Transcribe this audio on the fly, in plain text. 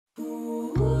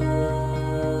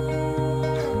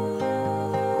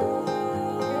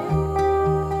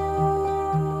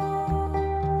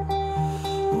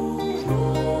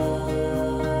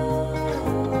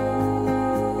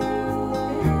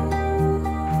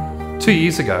2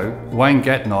 years ago, Wayne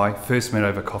Gatt and I first met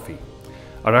over coffee.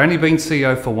 I'd only been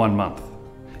CEO for 1 month.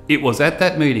 It was at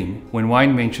that meeting when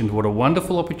Wayne mentioned what a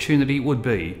wonderful opportunity it would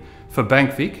be for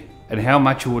BankVic and how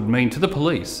much it would mean to the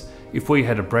police if we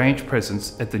had a branch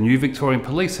presence at the new Victorian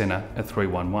Police Centre at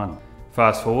 311.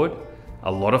 Fast forward,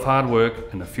 a lot of hard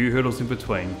work and a few hurdles in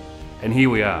between, and here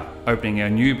we are, opening our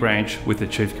new branch with the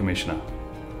Chief Commissioner.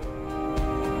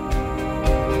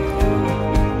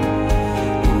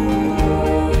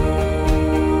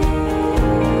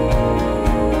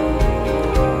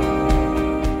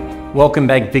 Welcome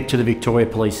BankVic to the Victoria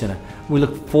Police Centre. We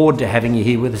look forward to having you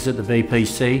here with us at the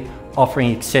VPC,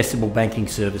 offering accessible banking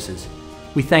services.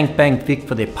 We thank BankVic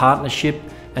for their partnership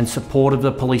and support of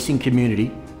the policing community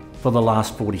for the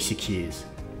last 46 years.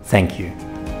 Thank you.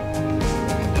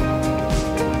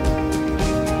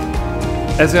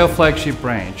 As our flagship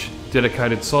branch,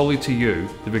 dedicated solely to you,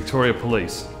 the Victoria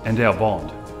Police, and our bond,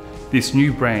 this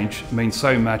new branch means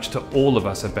so much to all of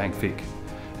us at BankVic.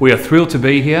 We are thrilled to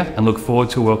be here and look forward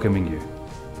to welcoming you.